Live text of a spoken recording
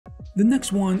The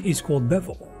next one is called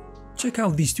Bevel. Check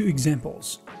out these two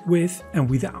examples, with and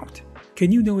without.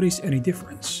 Can you notice any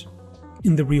difference?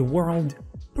 In the real world,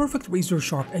 perfect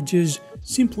razor-sharp edges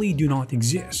simply do not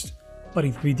exist, but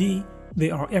in 3D,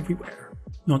 they are everywhere.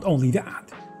 Not only that,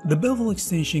 the Bevel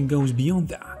extension goes beyond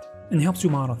that and helps you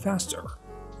model faster.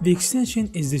 The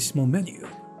extension is this small menu,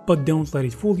 but don't let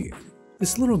it fool you.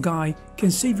 This little guy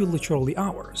can save you literally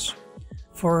hours.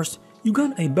 First, you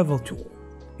got a Bevel tool.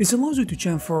 This allows you to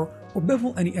chamfer or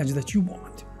bevel any edge that you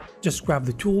want. Just grab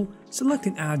the tool, select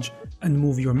an edge, and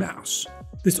move your mouse.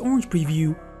 This orange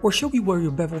preview will show you where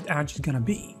your beveled edge is gonna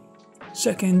be.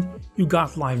 Second, you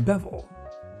got Live Bevel.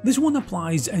 This one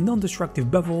applies a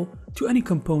non-destructive bevel to any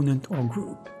component or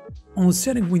group. On the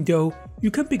setting window,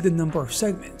 you can pick the number of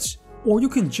segments, or you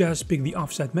can just pick the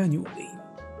offset manually.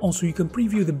 Also, you can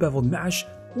preview the beveled mesh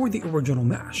or the original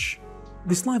mesh.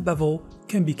 This Live Bevel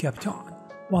can be kept on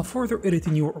while further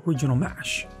editing your original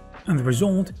mesh, and the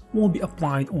result will be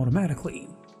applied automatically.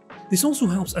 This also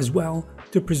helps as well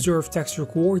to preserve texture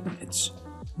coordinates.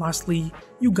 Lastly,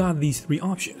 you got these three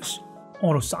options: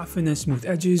 auto soften and smooth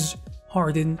edges,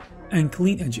 harden, and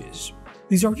clean edges.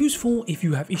 These are useful if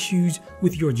you have issues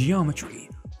with your geometry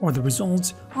or the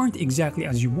results aren't exactly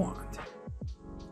as you want.